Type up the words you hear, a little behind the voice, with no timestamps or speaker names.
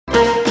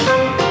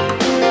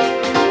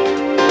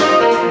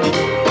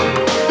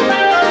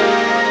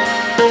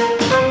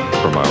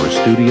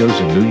studios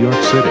in New York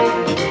City.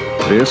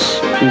 This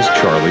is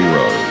Charlie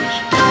Rose.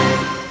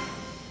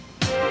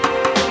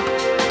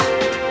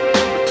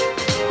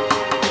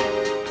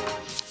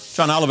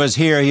 John Oliver's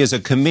here. He is a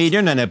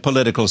comedian and a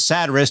political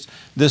satirist.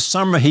 This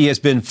summer, he has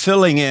been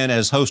filling in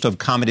as host of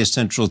Comedy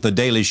Central's The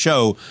Daily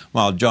Show,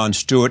 while Jon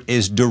Stewart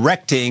is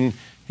directing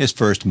his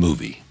first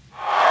movie.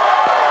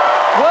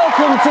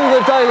 Welcome to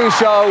The Daily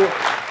Show.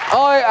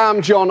 I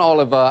am John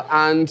Oliver,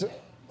 and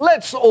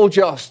let's all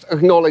just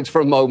acknowledge for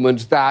a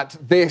moment that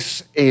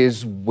this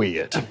is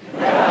weird.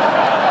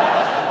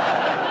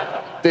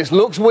 This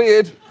looks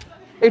weird.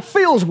 It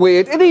feels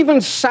weird. It even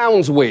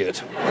sounds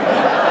weird.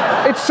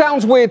 It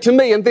sounds weird to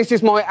me, and this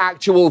is my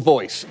actual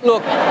voice.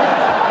 Look,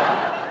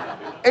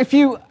 if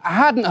you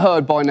hadn't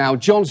heard by now,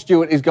 Jon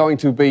Stewart is going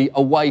to be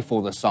away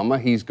for the summer.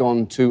 He's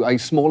gone to a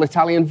small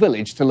Italian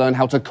village to learn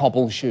how to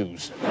cobble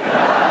shoes.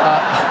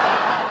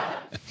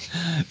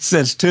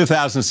 Since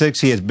 2006,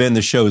 he has been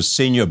the show's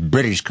senior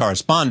British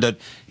correspondent.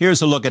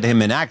 Here's a look at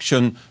him in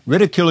action,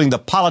 ridiculing the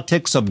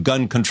politics of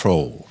gun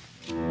control.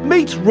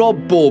 Meet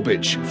Rob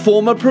Borbidge,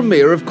 former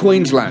Premier of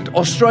Queensland,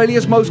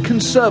 Australia's most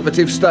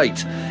conservative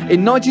state.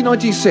 In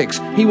 1996,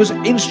 he was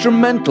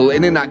instrumental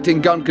in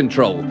enacting gun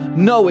control,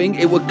 knowing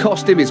it would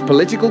cost him his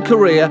political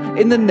career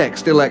in the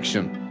next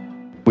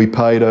election. We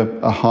paid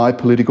a high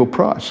political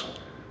price,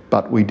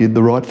 but we did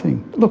the right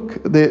thing.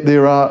 Look,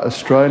 there are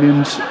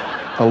Australians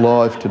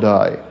alive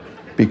today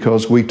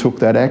because we took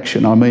that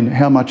action. I mean,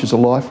 how much is a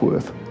life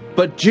worth?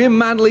 But Jim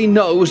Manley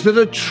knows that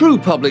a true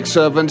public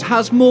servant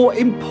has more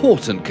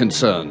important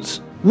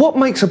concerns. What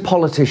makes a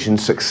politician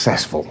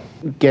successful?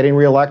 Getting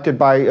re-elected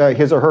by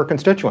his or her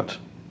constituents.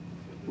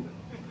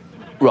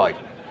 Right.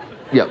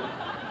 Yeah.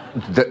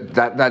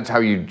 That's how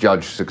you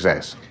judge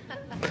success.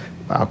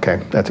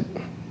 Okay,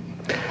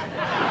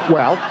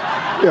 well,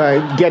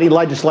 getting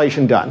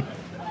legislation done.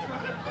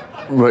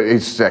 Right,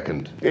 it's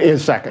second.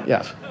 Is second,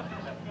 yes.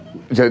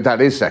 So that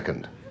is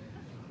second.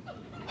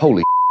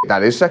 Holy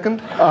that is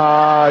second?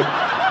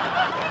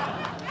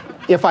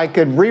 If I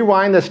could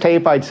rewind this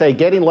tape, I'd say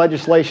getting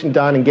legislation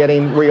done and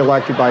getting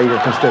re-elected by your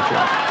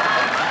constituents.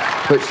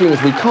 But seeing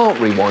as we can't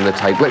rewind the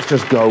tape, let's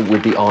just go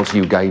with the answer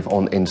you gave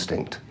on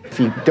instinct. If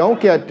you don't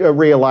get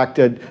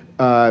re-elected,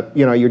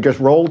 you're just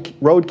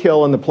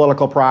roadkill in the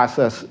political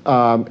process,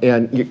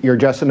 and you're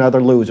just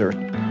another loser.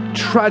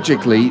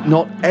 Tragically,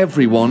 not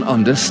everyone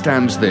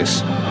understands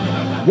this.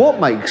 What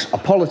makes a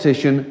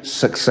politician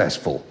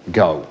successful?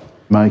 Go.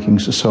 Making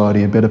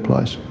society a better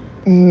place.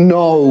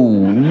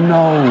 No,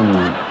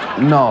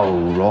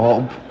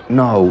 Rob.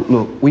 No,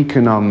 look, we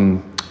can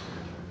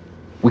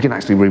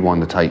actually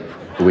rewind the tape.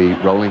 Are we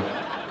rolling?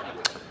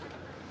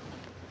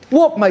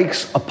 What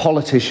makes a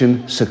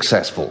politician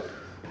successful?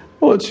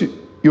 Well, it's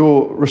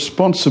your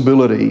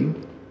responsibility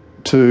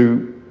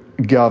to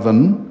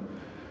govern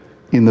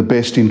in the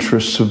best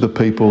interests of the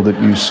people that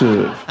you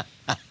serve.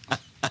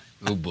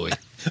 Oh, boy.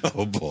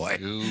 Oh, boy.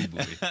 Oh,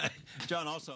 boy. John, also...